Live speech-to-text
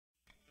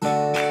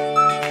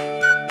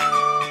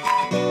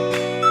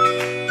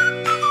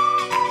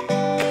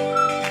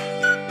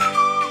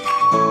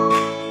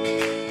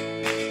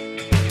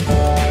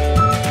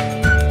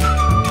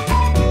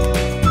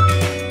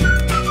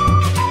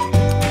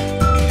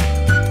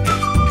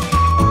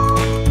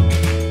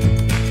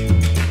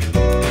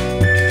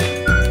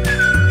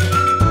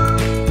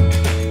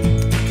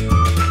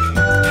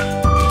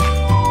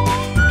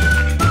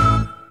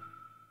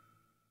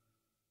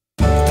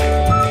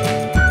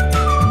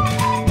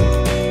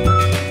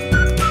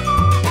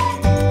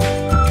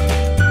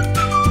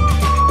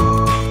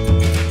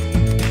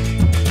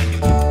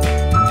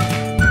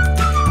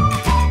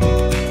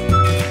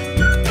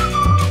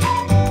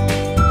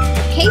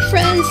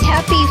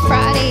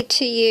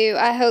to you.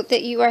 I hope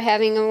that you are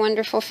having a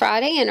wonderful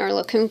Friday and are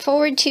looking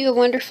forward to a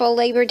wonderful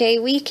Labor Day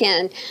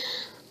weekend.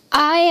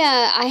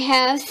 I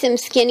have some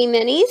skinny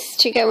minis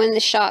to go in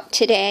the shop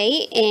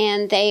today,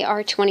 and they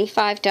are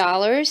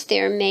 $25.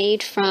 They're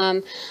made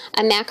from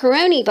a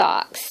macaroni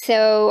box.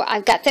 So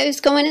I've got those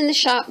going in the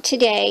shop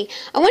today.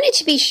 I wanted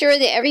to be sure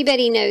that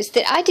everybody knows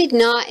that I did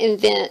not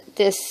invent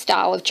this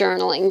style of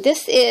journaling.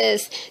 This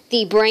is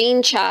the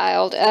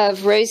brainchild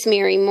of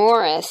Rosemary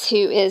Morris,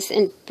 who is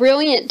a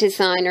brilliant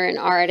designer and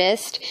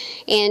artist,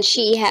 and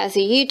she has a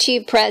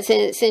YouTube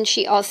presence, and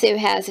she also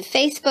has a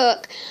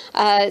Facebook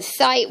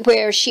site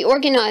where she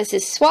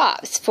organizes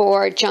swaps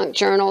for junk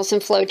journals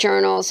and flow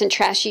journals and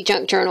trashy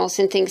junk journals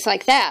and things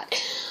like that.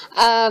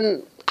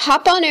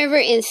 Hop on over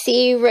and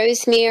see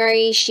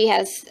Rosemary. She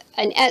has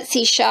an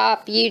Etsy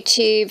shop,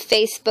 YouTube,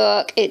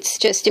 Facebook. It's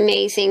just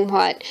amazing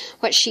what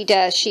she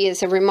does. She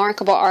is a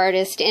remarkable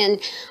artist, and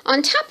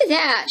on top of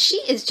that, she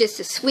is just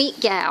a sweet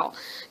gal.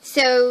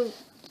 So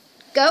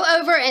go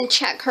over and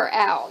check her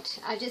out.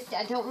 I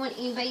don't want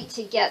anybody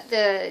to get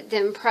the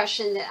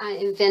impression that I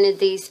invented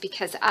these,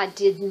 because I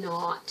did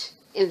not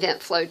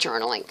invent flow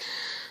journaling.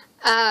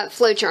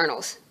 Flow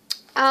journals.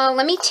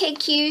 Let me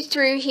take you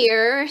through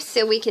here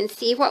so we can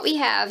see what we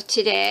have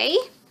today.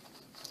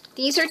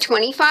 These are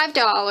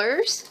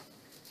 $25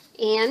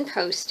 and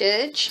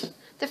postage.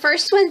 The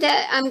first one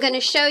that I'm going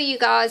to show you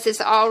guys is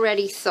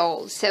already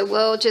sold, so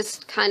we'll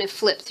just kind of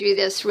flip through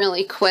this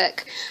really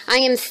quick. I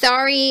am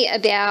sorry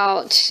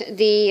about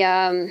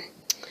the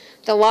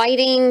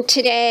lighting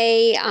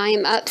today.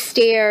 I'm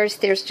upstairs.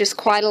 There's just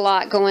quite a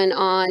lot going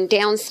on.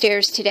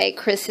 Downstairs today,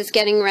 Chris is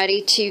getting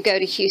ready to go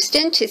to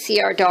Houston to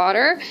see our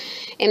daughter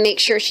and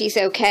make sure she's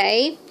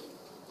okay.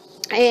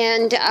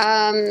 And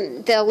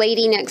the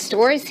lady next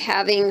door is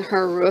having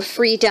her roof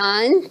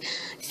redone.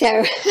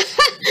 So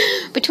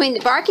between the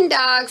barking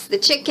dogs, the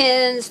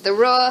chickens, the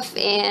roof,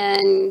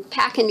 and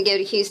packing to go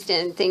to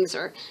Houston, things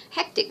are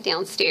hectic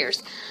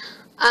downstairs.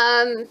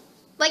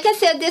 Like I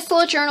said, this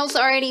little journal's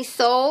already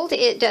sold.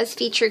 It does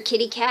feature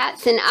kitty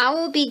cats, and I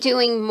will be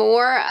doing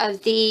more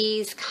of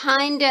these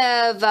kind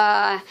of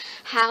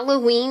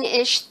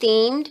Halloween-ish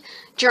themed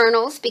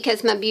journals,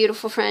 because my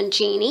beautiful friend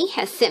Jeannie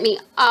has sent me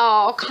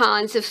all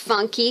kinds of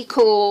funky,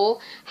 cool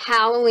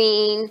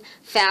Halloween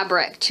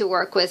fabric to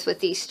work with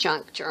these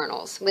junk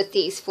journals, with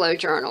these flow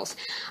journals.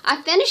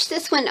 I finished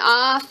this one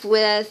off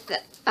with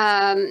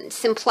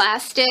some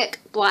plastic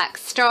black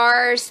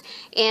stars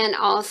and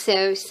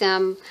also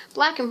some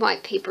black and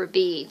white paper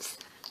beads.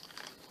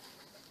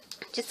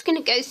 Just going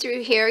to go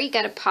through here. You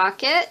got a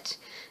pocket,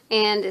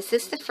 and this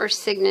is the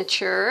first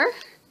signature.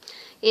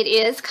 It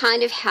is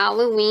kind of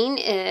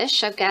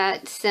Halloween-ish. I've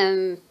got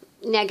some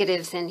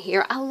negatives in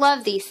here. I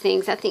love these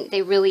things. I think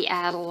they really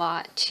add a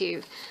lot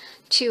to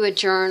a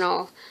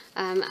journal.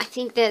 I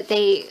think that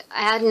they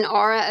add an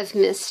aura of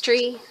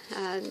mystery.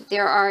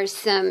 There are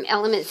some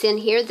elements in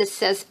here. This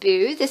says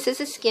boo. This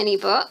is a skinny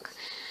book.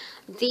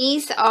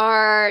 These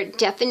are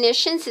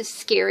definitions of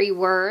scary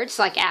words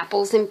like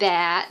apples and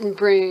bat and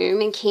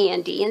broom and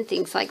candy and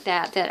things like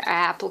that that are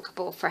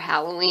applicable for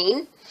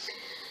Halloween.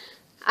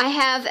 I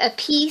have a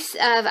piece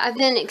of, I've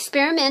been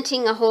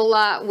experimenting a whole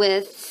lot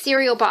with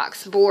cereal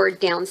box board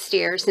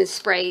downstairs and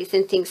sprays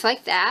and things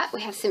like that.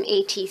 We have some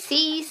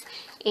ATCs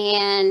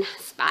and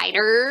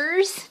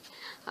spiders,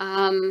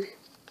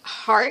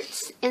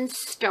 hearts and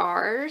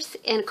stars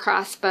and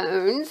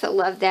crossbones. I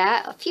love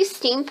that. A few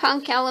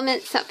steampunk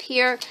elements up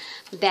here.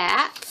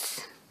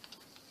 Bats.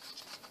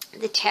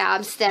 The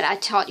tabs that I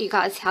taught you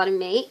guys how to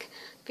make.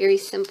 Very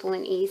simple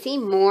and easy.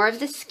 More of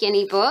the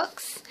skinny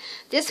books.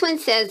 This one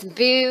says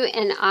Boo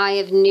and Eye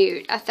of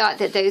Newt. I thought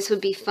that those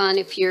would be fun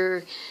if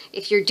you're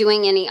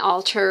doing any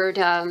altered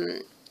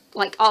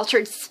like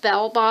altered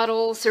spell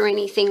bottles or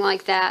anything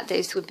like that.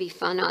 Those would be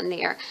fun on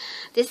there.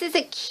 This is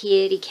a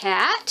kitty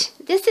cat.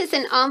 This is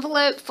an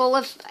envelope full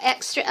of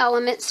extra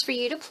elements for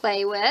you to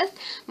play with.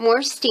 More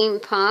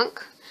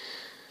steampunk.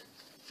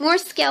 More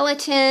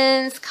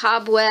skeletons,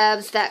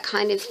 cobwebs, that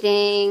kind of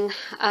thing.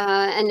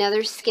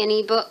 Another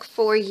skinny book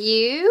for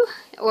you,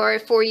 or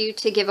for you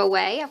to give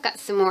away. I've got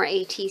some more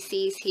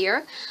ATCs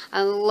here.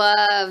 I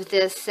love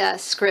this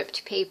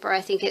script paper.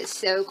 I think it's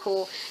so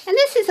cool. And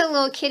this is a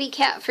little kitty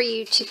cat for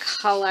you to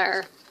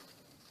color.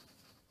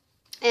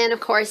 And of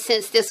course,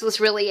 since this was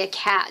really a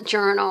cat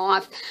journal,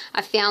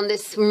 I found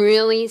this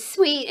really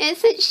sweet.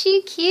 Isn't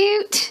she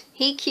cute?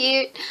 He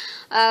cute.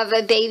 Of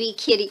a baby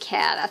kitty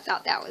cat. I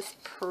thought that was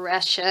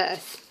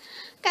precious.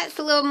 Got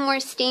a little more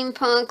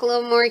steampunk, a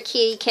little more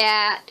kitty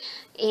cat,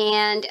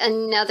 and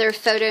another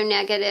photo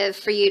negative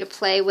for you to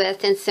play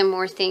with, and some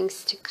more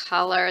things to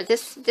color.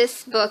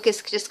 This book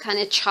is just kind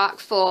of chock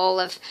full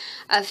of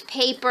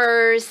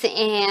papers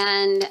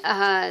and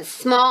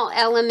small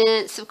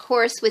elements. Of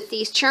course, with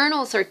these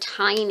journals are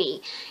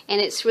tiny, and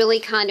it's really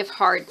kind of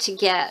hard to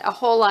get a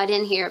whole lot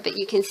in here, but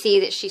you can see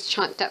that she's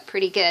chunked up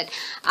pretty good.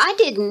 I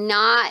did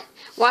not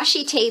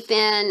washi tape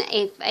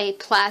in a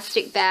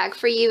plastic bag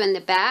for you in the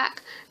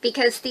back,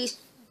 because these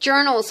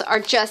journals are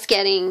just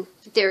getting,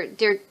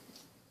 they're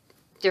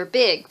They're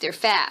big, they're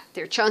fat,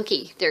 they're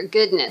chunky, they're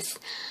goodness.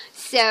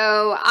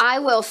 So I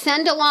will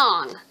send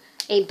along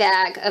a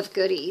bag of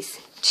goodies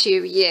to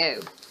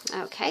you.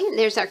 Okay, and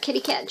there's our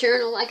kitty cat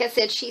journal. Like I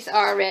said, she's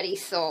already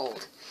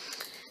sold.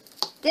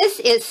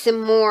 This is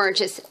some more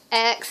just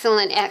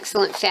excellent,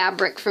 excellent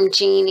fabric from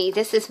Jeannie.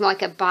 This is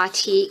like a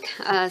batik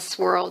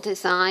swirl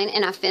design,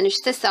 and I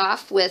finished this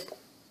off with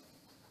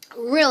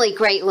really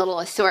great little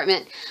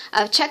assortment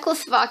of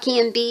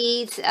Czechoslovakian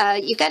beads.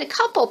 You've got a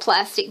couple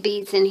plastic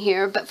beads in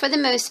here, but for the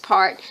most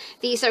part,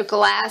 these are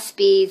glass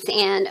beads,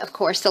 and of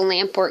course the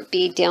lampwork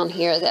bead down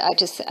here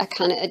that I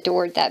kind of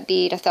adored that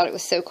bead. I thought it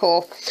was so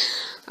cool.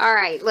 All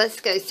right, let's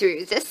go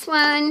through this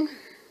one.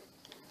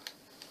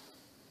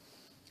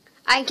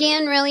 I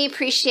again really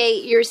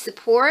appreciate your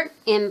support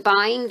in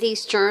buying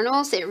these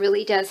journals. It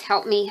really does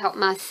help me help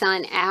my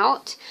son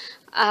out.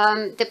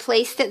 The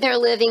place that they're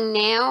living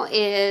now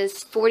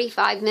is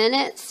 45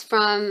 minutes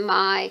from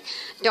my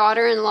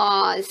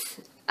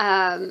daughter-in-law's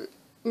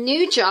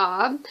new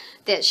job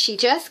that she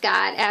just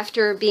got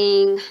after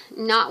being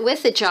not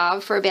with a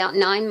job for about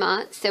 9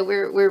 months. So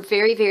we're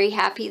very, very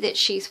happy that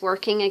she's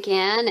working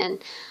again,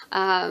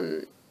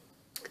 and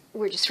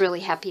we're just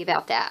really happy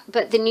about that.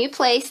 But the new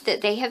place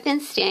that they have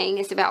been staying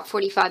is about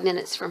 45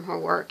 minutes from her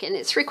work, and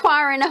it's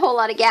requiring a whole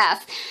lot of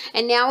gas.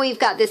 And now we've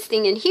got this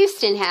thing in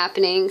Houston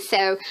happening.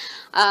 So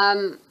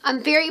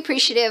I'm very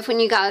appreciative when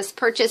you guys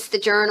purchase the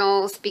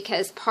journals,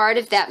 because part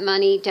of that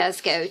money does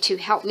go to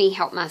help me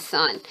help my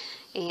son.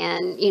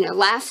 And, you know,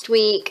 last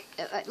week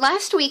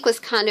was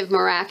kind of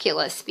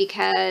miraculous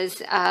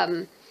because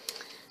my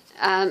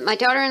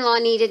daughter-in-law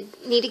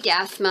needed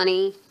gas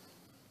money.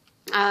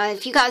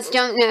 If you guys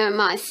don't know,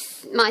 my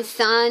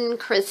son,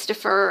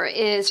 Christopher,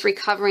 is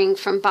recovering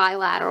from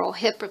bilateral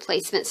hip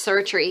replacement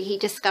surgery. He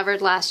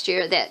discovered last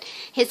year that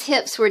his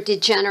hips were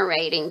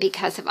degenerating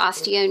because of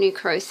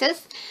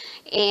osteonecrosis,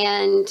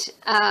 and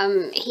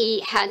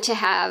he had to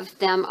have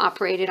them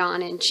operated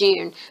on in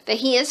June. But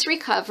he is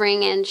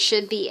recovering and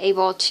should be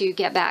able to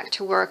get back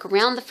to work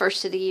around the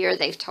first of the year,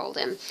 they've told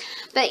him.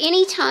 But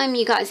anytime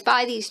you guys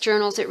buy these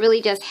journals, it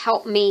really does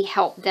help me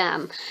help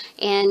them.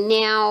 And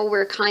now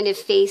we're kind of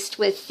faced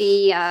with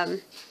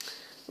the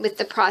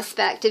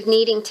prospect of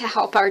needing to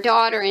help our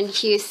daughter in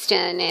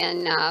Houston.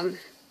 And,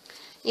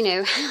 you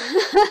know,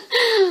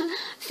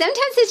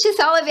 sometimes it's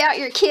just all about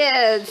your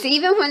kids,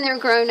 even when they're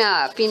grown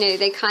up. You know,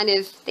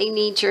 they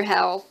need your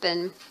help,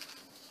 and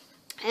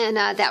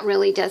that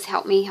really does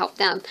help me help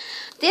them.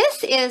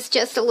 This is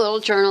just a little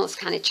journal. It's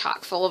kind of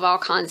chock full of all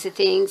kinds of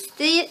things.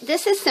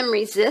 This is some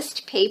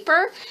resist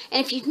paper,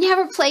 and if you've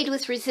never played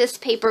with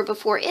resist paper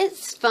before,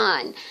 it's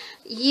fun.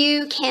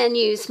 You can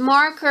use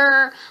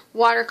marker,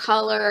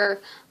 watercolor,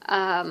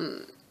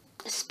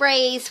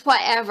 sprays,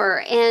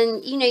 whatever,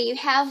 and you know, you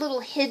have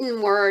little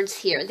hidden words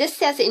here. This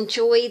says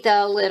enjoy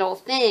the little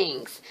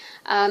things,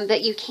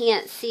 but you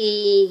can't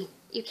see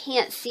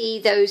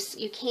those,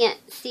 you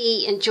can't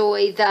see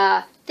enjoy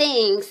the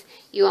things,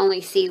 you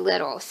only see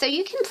little. So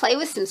you can play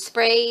with some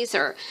sprays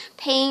or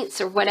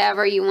paints or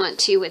whatever you want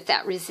to with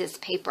that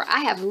resist paper. I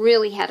have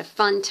really had a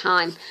fun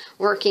time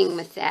working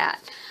with that.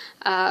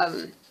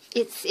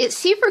 It's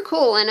super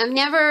cool, and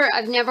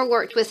I've never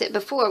worked with it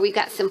before. We've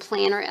got some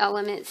planner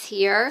elements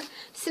here,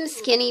 some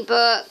skinny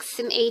books,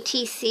 some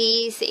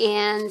ATCs,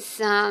 and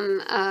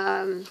some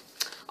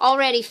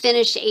already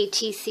finished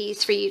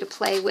ATCs for you to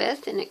play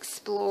with and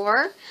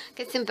explore.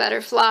 Got some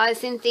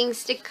butterflies and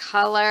things to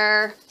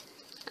color.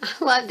 I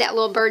love that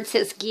little bird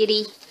says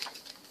giddy.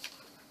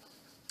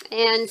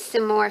 And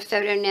some more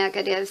photo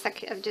negatives.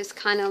 I'm just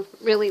kind of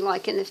really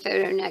liking the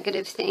photo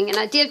negative thing. And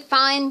I did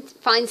find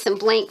some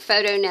blank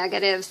photo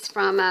negatives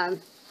from,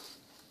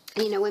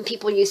 you know, when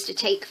people used to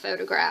take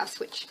photographs,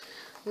 which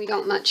we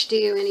don't much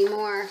do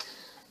anymore.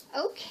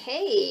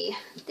 Okay,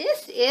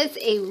 this is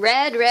a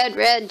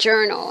red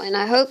journal, and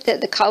I hope that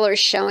the color's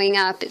showing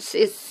up.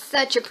 It's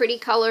such a pretty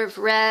color of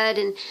red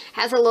and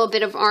has a little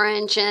bit of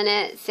orange in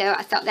it, so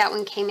I thought that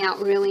one came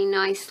out really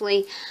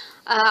nicely.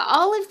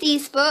 All of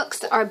these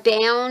books are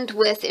bound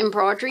with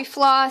embroidery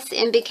floss,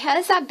 and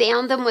because I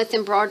bound them with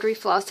embroidery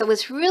floss, I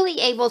was really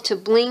able to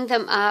bling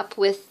them up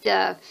with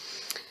the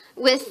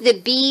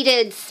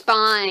beaded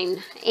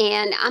spine,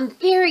 and I'm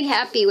very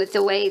happy with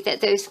the way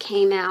that those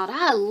came out.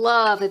 I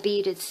love a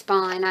beaded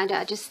spine.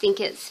 I just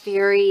think it's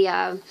very,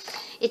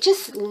 it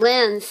just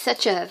lends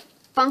such a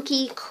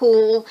funky,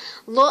 cool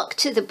look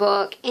to the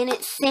book, and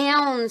it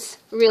sounds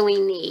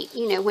really neat.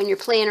 You know, when you're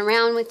playing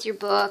around with your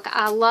book,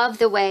 I love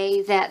the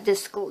way that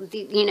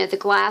the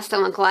glass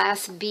on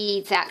glass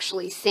beads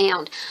actually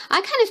sound.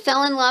 I kind of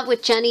fell in love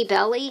with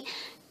Jennibellie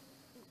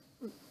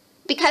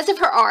because of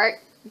her art,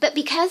 but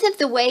because of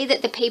the way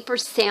that the paper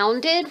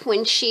sounded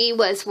when she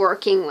was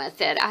working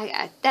with it.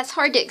 That's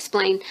hard to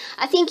explain.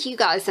 I think you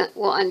guys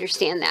will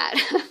understand that.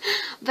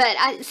 But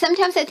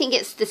sometimes I think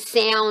it's the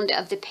sound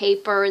of the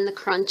paper and the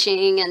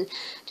crunching, and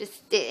just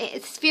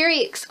it's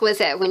very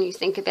exquisite when you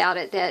think about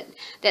it,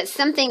 that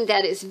something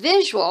that is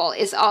visual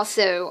is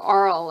also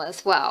oral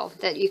as well,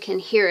 that you can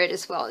hear it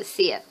as well as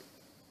see it.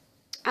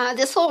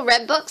 This little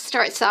red book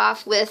starts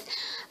off with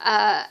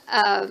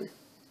a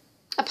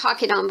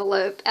pocket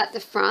envelope at the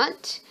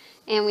front,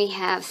 and we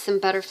have some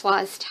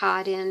butterflies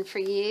tied in for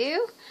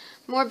you.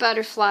 More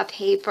butterfly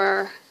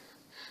paper.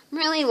 I'm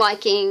really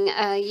liking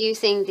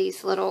using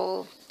these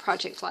little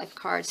Project Life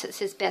cards that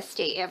says best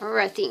day ever.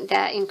 I think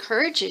that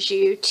encourages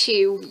you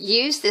to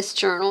use this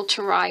journal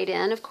to write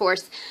in. Of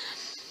course,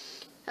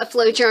 a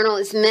flow journal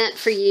is meant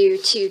for you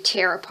to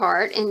tear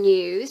apart and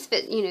use,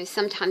 but you know,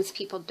 sometimes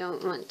people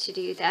don't want to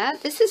do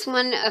that. This is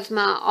one of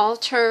my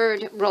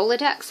altered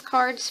Rolodex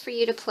cards for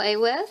you to play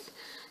with.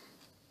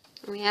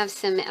 We have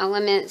some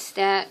elements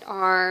that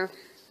are,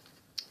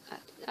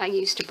 I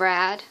used a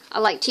brad. I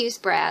like to use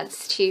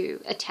brads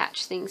to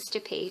attach things to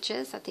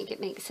pages. I think it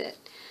makes it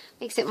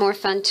more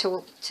fun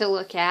to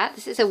look at.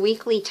 This is a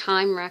weekly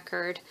time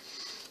record.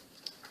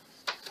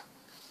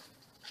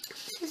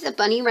 This is a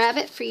bunny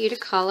rabbit for you to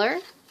color,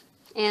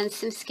 and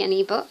some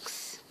skinny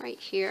books right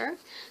here.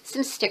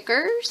 Some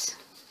stickers,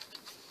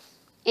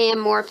 and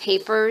more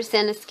papers,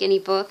 and a skinny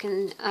book,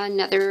 and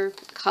another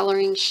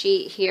coloring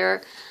sheet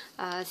here.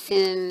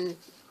 Some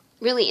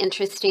really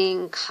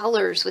interesting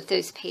colors with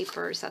those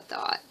papers, I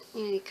thought.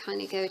 You know, they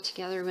kind of go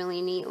together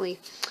really neatly.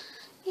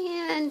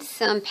 And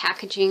some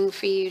packaging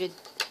for you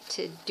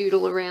to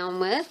doodle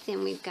around with.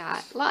 And we've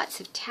got lots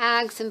of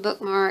tags and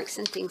bookmarks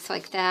and things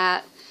like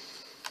that.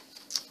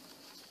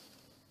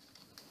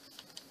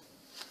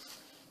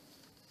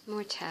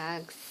 More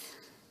tags.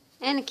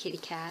 And a kitty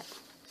cat.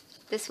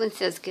 This one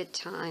says good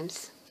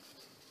times.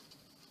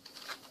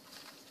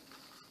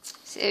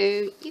 So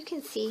you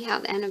can see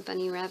how, and a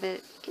bunny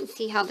rabbit, you can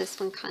see how this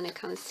one kind of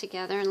comes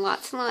together, and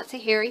lots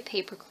of hairy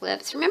paper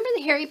clips. Remember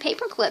the hairy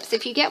paper clips.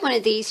 If you get one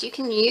of these, you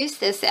can use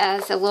this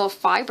as a little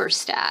fiber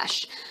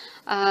stash.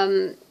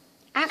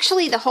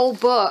 Actually, the whole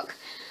book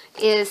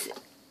is,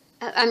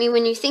 I mean,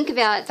 when you think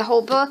about it, the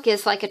whole book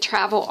is like a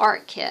travel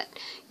art kit.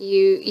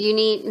 You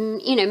need,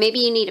 you know, maybe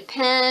you need a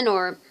pen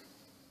or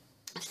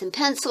some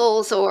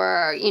pencils,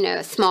 or, you know,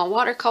 a small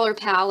watercolor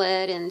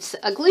palette and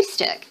a glue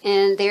stick,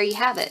 and there you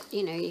have it.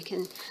 You know, you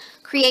can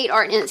create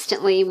art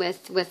instantly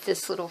with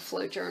this little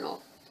flow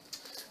journal.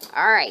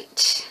 All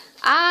right,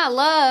 I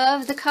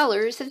love the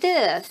colors of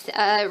this.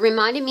 It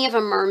reminded me of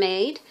a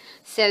mermaid,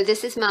 so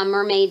this is my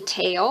mermaid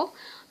tail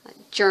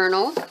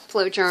journal,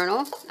 flow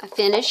journal. I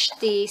finished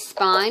the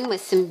spine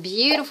with some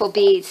beautiful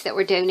beads that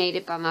were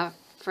donated by my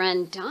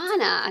friend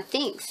Donna, I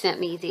think, sent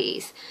me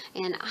these,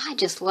 and I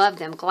just love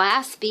them.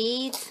 Glass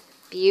beads,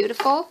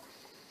 beautiful.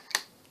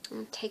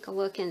 I'll take a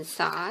look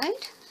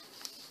inside.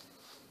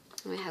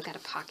 I've got a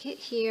pocket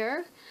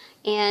here,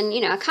 and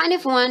you know, I kind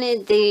of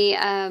wanted the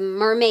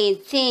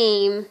mermaid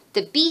theme,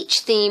 the beach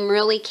theme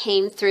really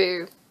came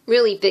through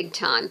really big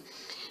time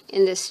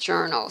in this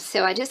journal,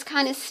 so I just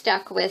kind of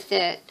stuck with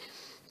it.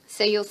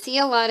 So you'll see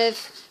a lot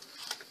of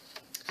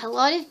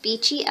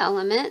beachy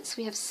elements.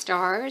 We have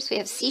stars, we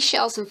have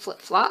seashells and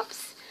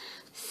flip-flops,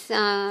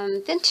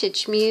 some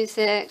vintage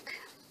music,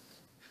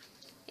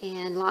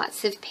 and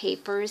lots of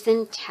papers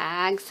and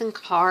tags and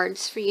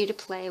cards for you to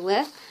play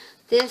with.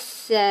 This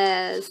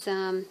says,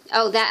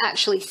 oh, that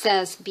actually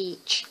says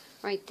beach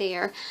right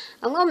there.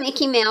 A little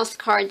Mickey Mouse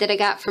card that I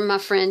got from my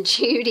friend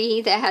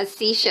Judy that has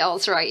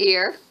seashells right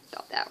here.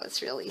 Thought that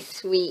was really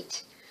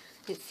sweet.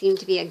 It seemed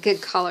to be a good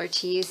color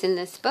to use in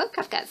this book.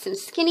 I've got some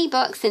skinny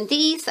books, and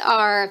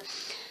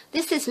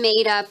this is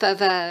made up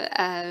of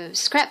a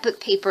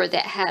scrapbook paper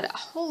that had a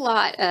whole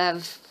lot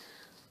of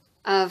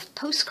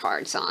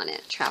postcards on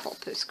it, travel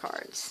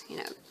postcards, you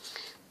know.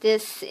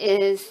 This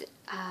is,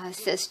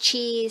 says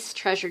cheese,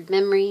 treasured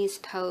memories,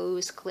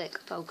 pose, click,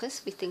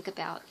 focus. We think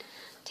about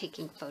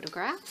taking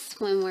photographs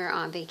when we're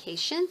on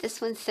vacation.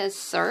 This one says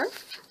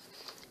surf,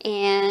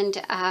 and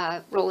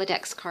a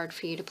Rolodex card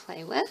for you to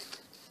play with.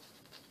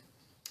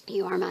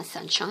 You are my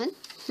sunshine.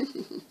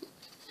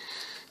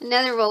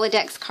 Another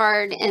Rolodex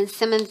card, and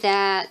some of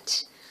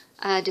that,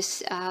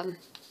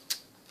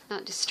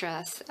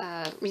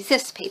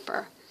 resist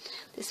paper.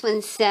 This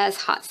one says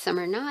hot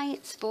summer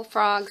nights,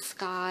 bullfrogs,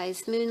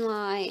 skies,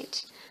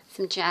 moonlight,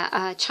 some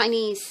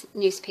Chinese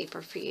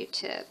newspaper for you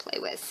to play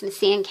with, some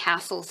sand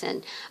castles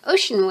and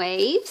ocean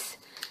waves.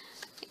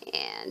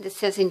 And this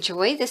says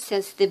enjoy. This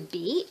says the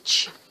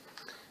beach.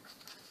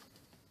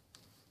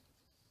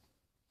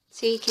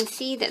 So you can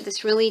see that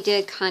this really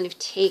did kind of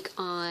take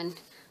on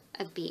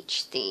a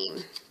beach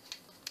theme,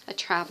 a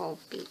travel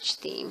beach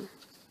theme.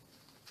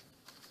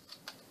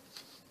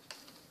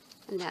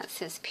 And that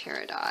says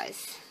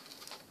paradise.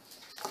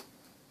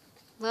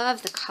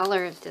 Love the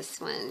color of this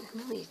one.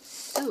 Really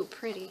so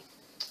pretty.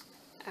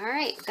 All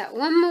right, got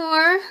one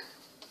more.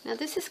 Now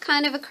this is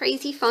kind of a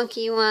crazy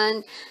funky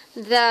one.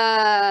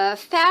 The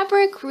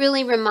fabric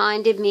really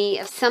reminded me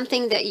of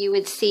something that you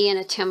would see in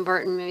a Tim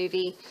Burton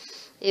movie.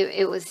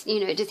 It was, you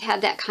know, it just had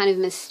that kind of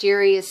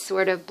mysterious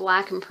sort of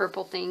black and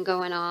purple thing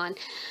going on.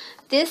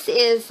 This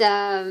is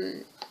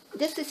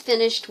this is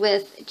finished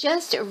with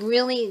just a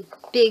really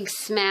big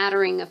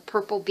smattering of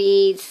purple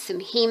beads, some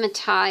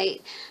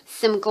hematite,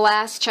 some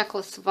glass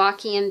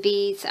Czechoslovakian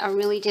beads. I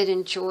really did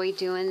enjoy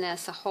doing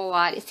this a whole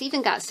lot. It's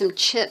even got some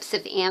chips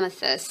of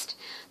amethyst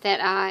that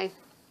I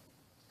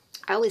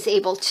was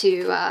able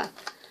to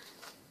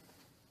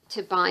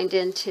bind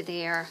into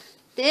there.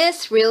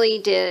 This really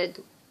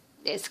did,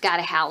 it's got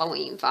a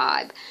Halloween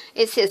vibe.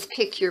 It says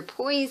pick your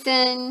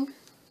poison.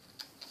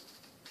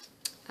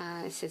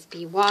 It says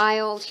be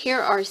wild. Here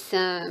are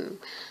some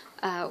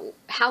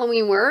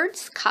Halloween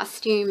words,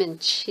 costume and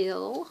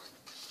chill.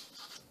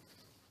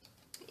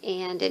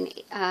 And an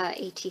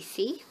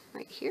ATC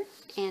right here,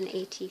 and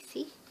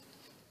ATC.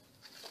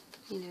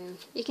 You know,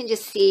 you can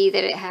just see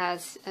that it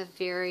has a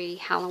very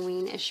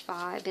Halloween-ish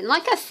vibe. And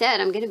like I said,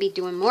 I'm going to be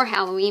doing more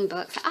Halloween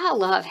books. I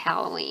love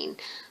Halloween.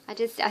 I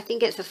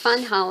think it's a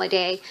fun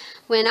holiday.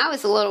 When I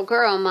was a little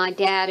girl, my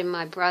dad and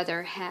my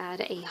brother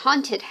had a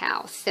haunted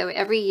house. So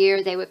every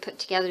year they would put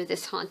together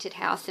this haunted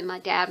house, and my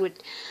dad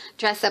would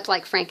dress up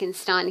like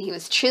Frankenstein. He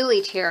was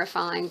truly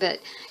terrifying,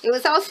 but it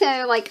was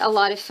also like a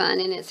lot of fun,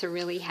 and it's a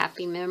really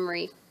happy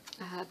memory.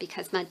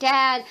 Because my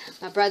dad,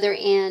 my brother,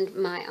 and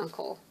my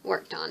uncle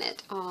worked on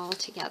it all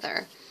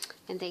together.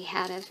 And they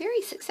had a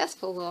very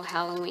successful little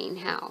Halloween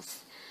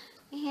house.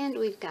 And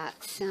we've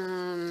got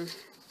some,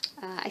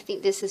 I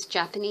think this is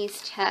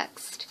Japanese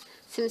text,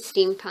 some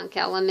steampunk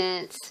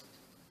elements,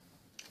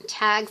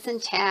 tags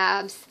and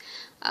tabs,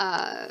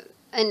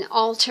 an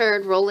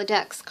altered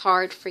Rolodex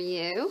card for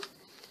you,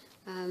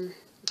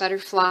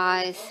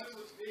 butterflies,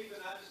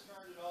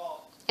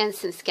 and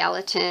some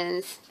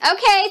skeletons.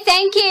 Okay,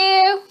 thank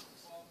you.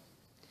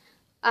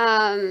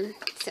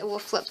 So we'll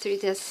flip through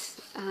this,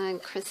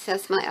 and Chris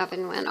says my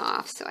oven went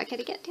off, so I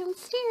gotta get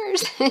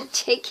downstairs and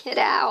take it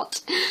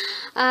out.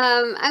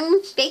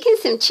 I'm baking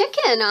some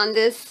chicken on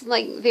this,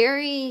 like,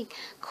 very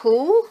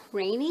cool,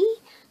 rainy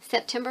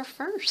September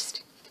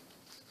 1st.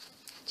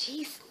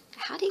 Jeez,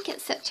 how do you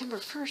get September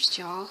 1st,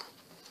 y'all?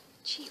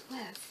 Gee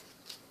whiz.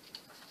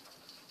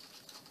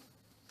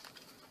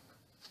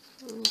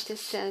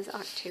 This says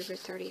October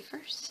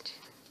 31st.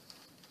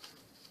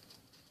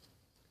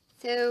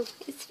 So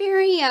it's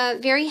very,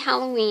 very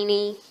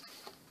Halloween-y.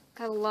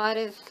 Got a lot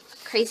of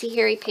crazy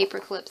hairy paper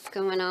clips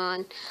going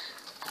on.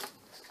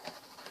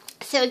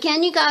 So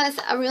again, you guys,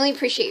 I really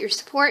appreciate your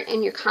support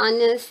and your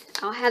kindness.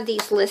 I'll have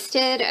these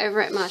listed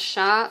over at my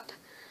shop.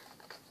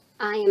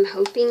 I am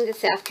hoping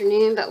this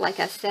afternoon, but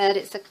like I said,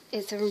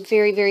 it's a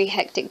very, very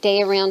hectic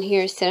day around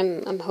here,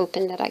 so I'm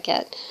hoping that I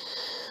get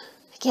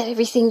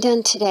everything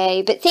done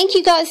today. But thank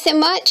you guys so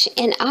much,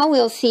 and I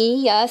will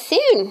see ya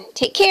soon.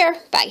 Take care.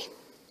 Bye.